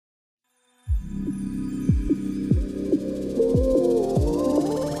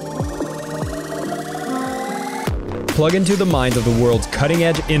plug into the minds of the world's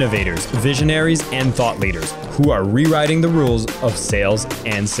cutting-edge innovators, visionaries, and thought leaders who are rewriting the rules of sales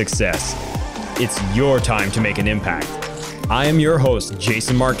and success. It's your time to make an impact. I am your host,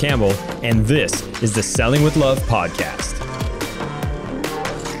 Jason Mark Campbell, and this is the Selling with Love podcast.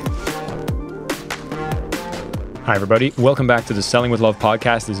 Hi, everybody. Welcome back to the Selling with Love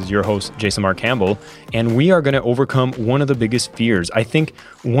podcast. This is your host, Jason Mark Campbell, and we are going to overcome one of the biggest fears. I think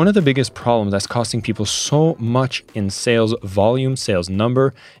one of the biggest problems that's costing people so much in sales volume, sales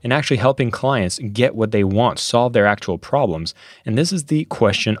number, and actually helping clients get what they want, solve their actual problems. And this is the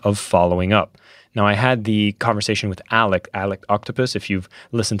question of following up. Now, I had the conversation with Alec Octopus. If you've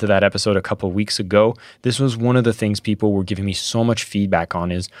listened to that episode a couple of weeks ago, this was one of the things people were giving me so much feedback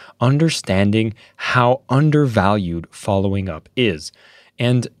on, is understanding how undervalued following up is.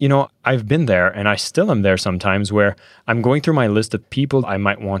 And, I've been there, and I still am there sometimes, where I'm going through my list of people I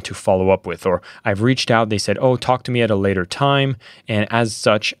might want to follow up with, or I've reached out, they said, talk to me at a later time. And as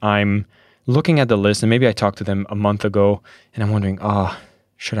such, I'm looking at the list, and maybe I talked to them a month ago, and I'm wondering,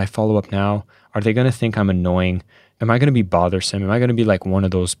 should I follow up now? Are they going to think I'm annoying? Am I going to be bothersome? Am I going to be like one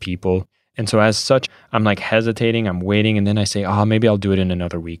of those people? And so as such, I'm like hesitating, I'm waiting, and then I say, maybe I'll do it in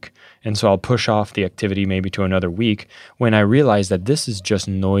another week. And so I'll push off the activity maybe to another week when I realize that this is just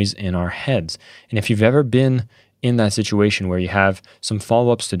noise in our heads. And if you've ever been in that situation where you have some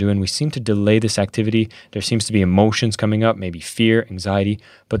follow-ups to do and we seem to delay this activity, there seems to be emotions coming up, maybe fear, anxiety,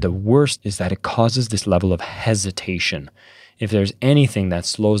 but the worst is that it causes this level of hesitation. If there's anything that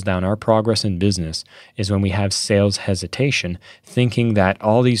slows down our progress in business, is when we have sales hesitation, thinking that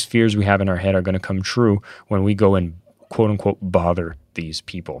all these fears we have in our head are going to come true when we go and quote unquote bother these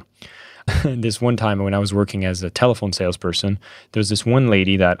people. This one time when I was working as a telephone salesperson, there was this one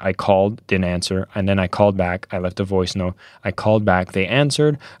lady that I called, didn't answer, and then I called back, I left a voice note, I called back, they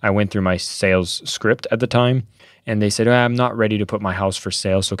answered, I went through my sales script at the time, and they said, I'm not ready to put my house for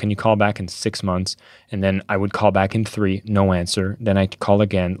sale, so can you call back in 6 months? And then I would call back in 3, no answer. Then I'd call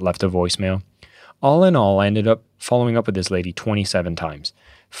again, left a voicemail. All in all, I ended up following up with this lady 27 times.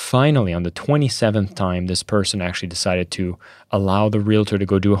 Finally, on the 27th time, this person actually decided to allow the realtor to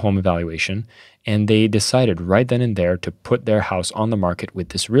go do a home evaluation, and they decided right then and there to put their house on the market with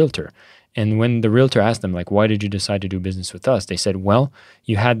this realtor. And when the realtor asked them, why did you decide to do business with us? They said,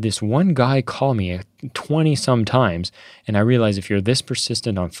 you had this one guy call me 20 some times, and I realized if you're this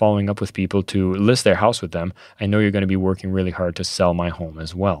persistent on following up with people to list their house with them, I know you're going to be working really hard to sell my home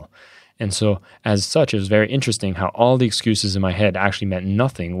as well. And so as such, it was very interesting how all the excuses in my head actually meant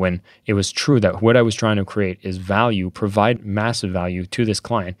nothing when it was true that what I was trying to create is value, provide massive value to this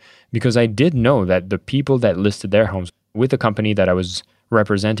client, because I did know that the people that listed their homes with the company that I was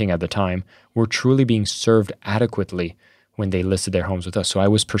representing at the time were truly being served adequately when they listed their homes with us. So I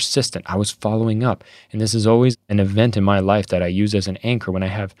was persistent, I was following up. And this is always an event in my life that I use as an anchor when I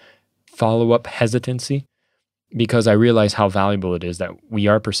have follow-up hesitancy, because I realize how valuable it is that we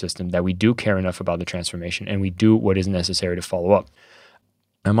are persistent, that we do care enough about the transformation, and we do what is necessary to follow up.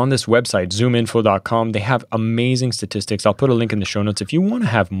 I'm on this website, zoominfo.com. They have amazing statistics. I'll put a link in the show notes if you want to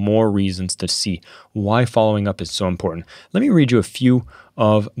have more reasons to see why following up is so important. Let me read you a few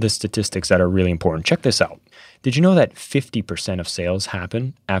of the statistics that are really important. Check this out. Did you know that 50% of sales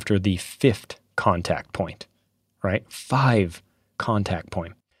happen after the 5th contact point, right? 5 contact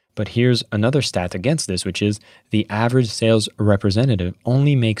point. But here's another stat against this, which is the average sales representative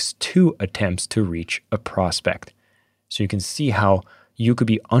only makes 2 attempts to reach a prospect. So you can see how you could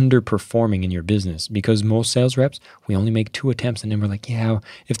be underperforming in your business, because most sales reps, we only make 2 attempts, and then we're like,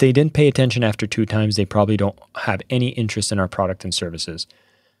 if they didn't pay attention after 2 times, they probably don't have any interest in our product and services.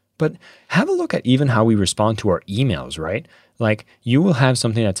 But have a look at even how we respond to our emails, right? Like, you will have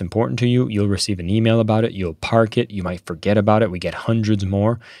something that's important to you, you'll receive an email about it, you'll park it, you might forget about it, we get hundreds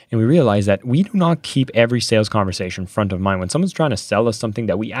more, and we realize that we do not keep every sales conversation front of mind. When someone's trying to sell us something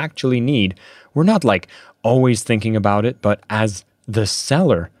that we actually need, we're not always thinking about it, but as the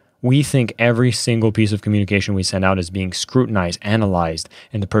seller, we think every single piece of communication we send out is being scrutinized, analyzed,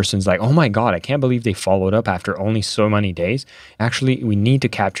 and the person's like, oh my God, I can't believe they followed up after only so many days. Actually, we need to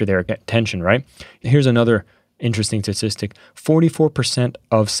capture their attention, right? Here's another interesting statistic. 44%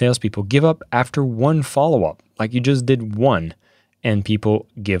 of salespeople give up after 1 follow-up. Like, you just did 1 and people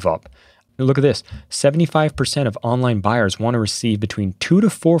give up. Look at this. 75% of online buyers want to receive between 2 to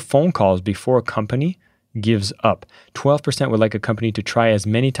 4 phone calls before a company gives up. 12% would like a company to try as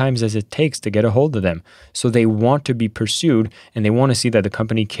many times as it takes to get a hold of them. So they want to be pursued, and they want to see that the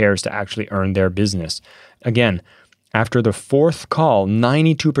company cares to actually earn their business. Again, after the 4th call,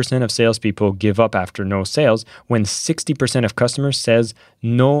 92% of salespeople give up after no sales, when 60% of customers says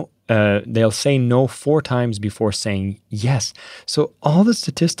no they'll say no 4 times before saying yes. So all the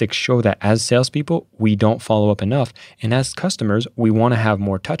statistics show that as salespeople, we don't follow up enough. And as customers, we want to have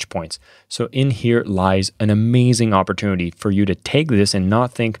more touch points. So in here lies an amazing opportunity for you to take this and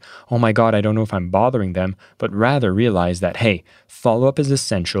not think, oh my God, I don't know if I'm bothering them, but rather realize that, hey, follow-up is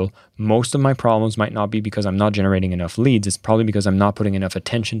essential. Most of my problems might not be because I'm not generating enough leads. It's probably because I'm not putting enough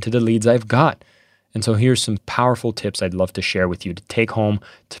attention to the leads I've got. And so here's some powerful tips I'd love to share with you to take home,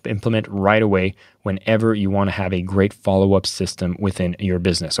 to implement right away whenever you want to have a great follow-up system within your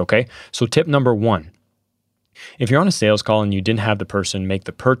business, okay? So tip number 1, if you're on a sales call and you didn't have the person make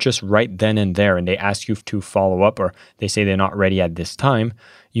the purchase right then and there and they ask you to follow up or they say they're not ready at this time,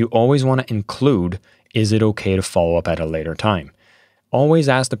 you always want to include, is it okay to follow up at a later time? Always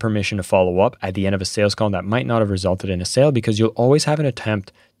ask the permission to follow up at the end of a sales call that might not have resulted in a sale because you'll always have an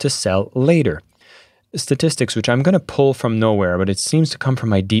attempt to sell later. Statistics, which I'm going to pull from nowhere, but it seems to come from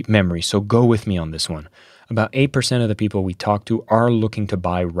my deep memory, so go with me on this one. About 8% of the people we talk to are looking to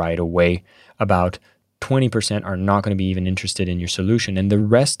buy right away. About 20% are not going to be even interested in your solution, and the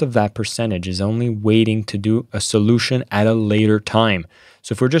rest of that percentage is only waiting to do a solution at a later time.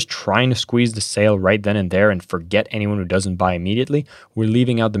 So if we're just trying to squeeze the sale right then and there and forget anyone who doesn't buy immediately, we're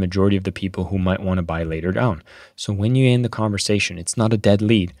leaving out the majority of the people who might want to buy later down. So when you end the conversation, it's not a dead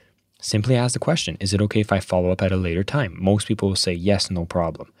lead. Simply ask the question, is it okay if I follow up at a later time? Most people will say yes, no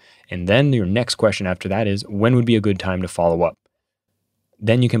problem. And then your next question after that is, when would be a good time to follow up?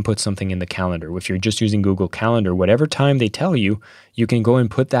 Then you can put something in the calendar. If you're just using Google Calendar, whatever time they tell you, you can go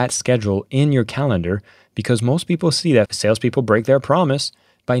and put that schedule in your calendar because most people see that salespeople break their promise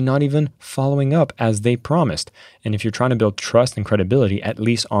by not even following up as they promised. And if you're trying to build trust and credibility, at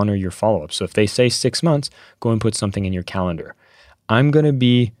least honor your follow-up. So if they say 6 months, go and put something in your calendar. I'm going to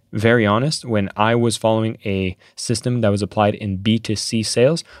be very honest, when I was following a system that was applied in B2C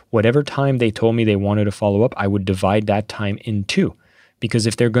sales, whatever time they told me they wanted to follow up, I would divide that time in 2. Because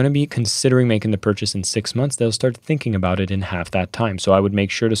if they're going to be considering making the purchase in 6 months, they'll start thinking about it in half that time. So I would make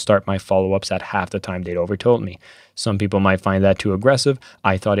sure to start my follow-ups at half the time they'd overtold me. Some people might find that too aggressive.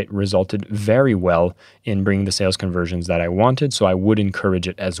 I thought it resulted very well in bringing the sales conversions that I wanted. So I would encourage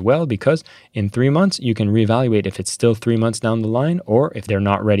it as well, because in 3 months, you can reevaluate if it's still 3 months down the line, or if they're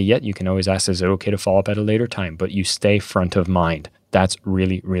not ready yet, you can always ask, is it okay to follow up at a later time? But you stay front of mind. That's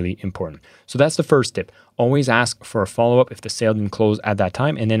really, really important. So that's the first tip. Always ask for a follow-up if the sale didn't close at that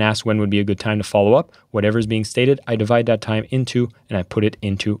time, and then ask when would be a good time to follow up. Whatever is being stated, I divide that time into, and I put it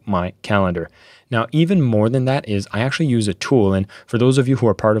into my calendar. Now, even more than that is I actually use a tool. And for those of you who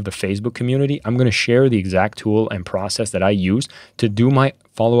are part of the Facebook community, I'm going to share the exact tool and process that I use to do my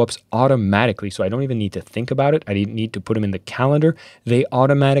follow-ups automatically. So I don't even need to think about it. I didn't need to put them in the calendar. They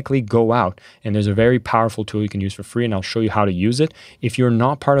automatically go out. And there's a very powerful tool you can use for free, and I'll show you how to use it. If you're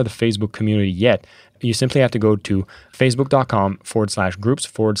not part of the Facebook community yet, you simply have to go to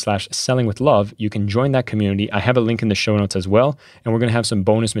facebook.com/groups/selling with love. You can join that community. I have a link in the show notes as well. And we're going to have some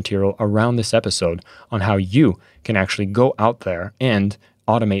bonus material around this episode on how you can actually go out there and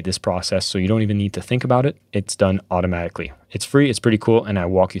automate this process so you don't even need to think about it. It's done automatically. It's free, it's pretty cool, and I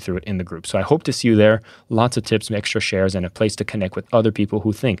walk you through it in the group. So I hope to see you there. Lots of tips, extra shares, and a place to connect with other people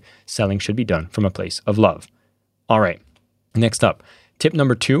who think selling should be done from a place of love. All right, next up, tip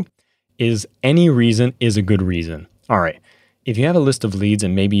number 2 is any reason is a good reason. All right, if you have a list of leads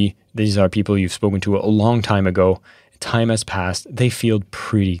and maybe these are people you've spoken to a long time ago, time has passed, they feel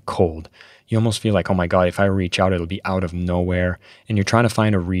pretty cold. You almost feel like, oh my God, if I reach out, it'll be out of nowhere. And you're trying to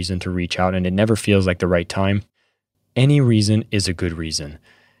find a reason to reach out and it never feels like the right time. Any reason is a good reason.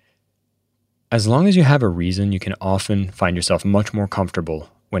 As long as you have a reason, you can often find yourself much more comfortable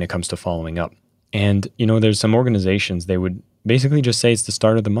when it comes to following up. And, there's some organizations, they would basically just say it's the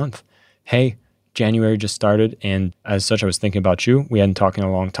start of the month. Hey, January just started, and as such, I was thinking about you. We hadn't talked in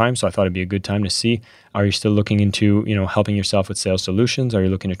a long time, so I thought it'd be a good time to see, are you still looking into, helping yourself with sales solutions? Are you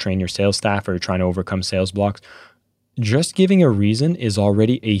looking to train your sales staff? Are you trying to overcome sales blocks? Just giving a reason is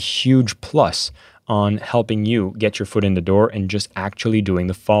already a huge plus on helping you get your foot in the door and just actually doing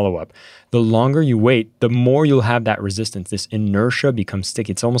the follow-up. The longer you wait, the more you'll have that resistance. This inertia becomes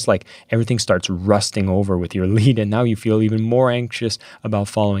sticky. It's almost like everything starts rusting over with your lead, and now you feel even more anxious about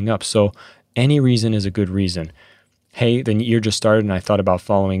following up. So any reason is a good reason. Hey, the year just started and I thought about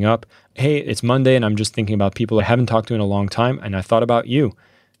following up. Hey, it's Monday and I'm just thinking about people I haven't talked to in a long time and I thought about you.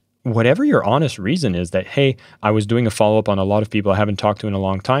 Whatever your honest reason is that, hey, I was doing a follow-up on a lot of people I haven't talked to in a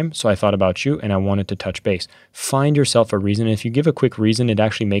long time, so I thought about you and I wanted to touch base. Find yourself a reason. And if you give a quick reason, it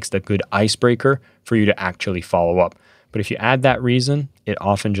actually makes the good icebreaker for you to actually follow up. But if you add that reason, it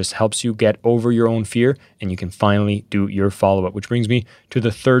often just helps you get over your own fear and you can finally do your follow-up, which brings me to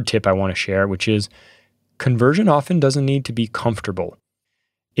the third tip I want to share, which is conversion often doesn't need to be comfortable.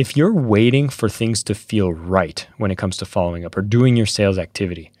 If you're waiting for things to feel right when it comes to following up or doing your sales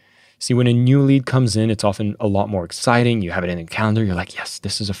activity, see, when a new lead comes in, it's often a lot more exciting. You have it in the calendar. You're like, yes,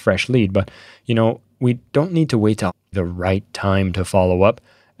 this is a fresh lead. But, we don't need to wait till the right time to follow up.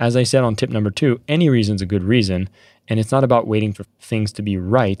 As I said on tip number 2, any reason's a good reason. And it's not about waiting for things to be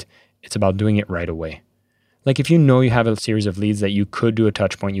right. It's about doing it right away. Like if you know you have a series of leads that you could do a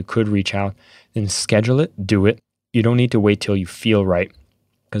touch point, you could reach out, then schedule it, do it. You don't need to wait till you feel right.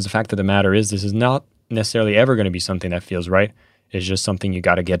 Because the fact of the matter is, this is not necessarily ever going to be something that feels right. It's just something you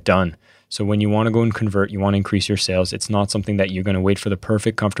got to get done. So when you want to go and convert, you want to increase your sales, it's not something that you're going to wait for the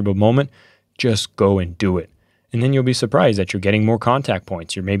perfect, comfortable moment. Just go and do it. And then you'll be surprised that you're getting more contact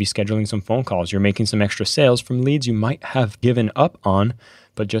points. You're maybe scheduling some phone calls. You're making some extra sales from leads you might have given up on.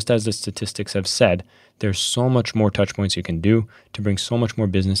 But just as the statistics have said, there's so much more touch points you can do to bring so much more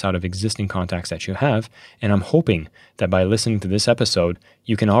business out of existing contacts that you have. And I'm hoping that by listening to this episode,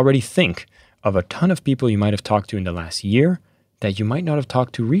 you can already think of a ton of people you might have talked to in the last year that you might not have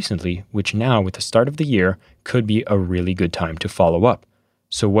talked to recently, which now with the start of the year could be a really good time to follow up.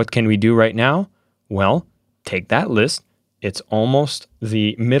 So what can we do right now? Well, take that list. It's almost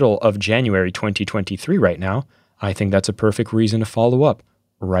the middle of January 2023 right now. I think that's a perfect reason to follow up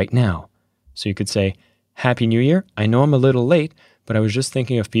right now. So you could say, Happy New Year. I know I'm a little late, but I was just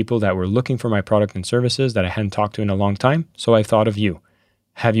thinking of people that were looking for my product and services that I hadn't talked to in a long time. So I thought of you.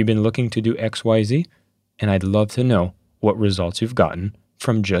 Have you been looking to do XYZ? And I'd love to know what results you've gotten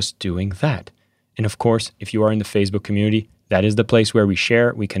from just doing that. And of course, if you are in the Facebook community, that is the place where we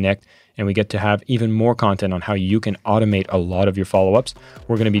share, we connect, and we get to have even more content on how you can automate a lot of your follow-ups.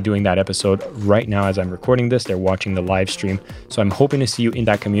 We're going to be doing that episode right now as I'm recording this. They're watching the live stream. So I'm hoping to see you in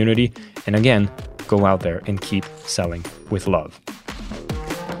that community. And again, go out there and keep selling with love.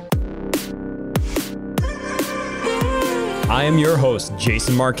 I am your host,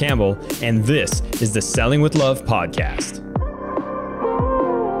 Jason Mark Campbell, and this is the Selling with Love podcast.